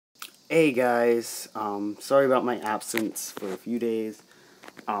Hey guys, sorry about my absence for a few days.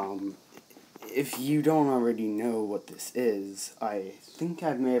 If you don't already know what this is, I think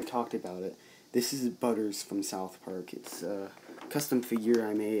I may have talked about it. This is Butters from South Park. It's a custom figure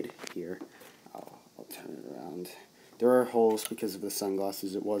I made here. I'll turn it around. There are holes because of the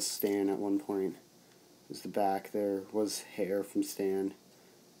sunglasses. It was Stan at one point. There's the back. There was hair from Stan.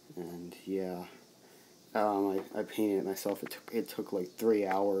 And yeah. I painted it myself. It took like 3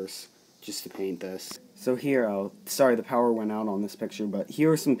 hours just to paint this. So here, sorry the power went out on this picture, but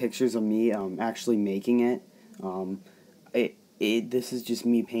here are some pictures of me actually making it. This is just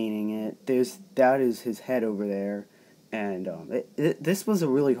me painting it. That is his head over there, and this was a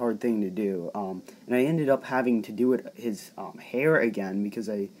really hard thing to do. And I ended up having to do his hair again because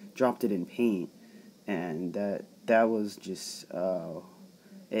I dropped it in paint, and that was just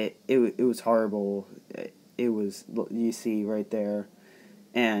it was horrible. It was, you see right there.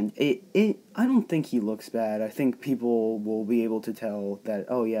 And I don't think he looks bad. I think people will be able to tell that,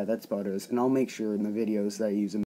 oh yeah, that's Butters. And I'll make sure in the videos that I use him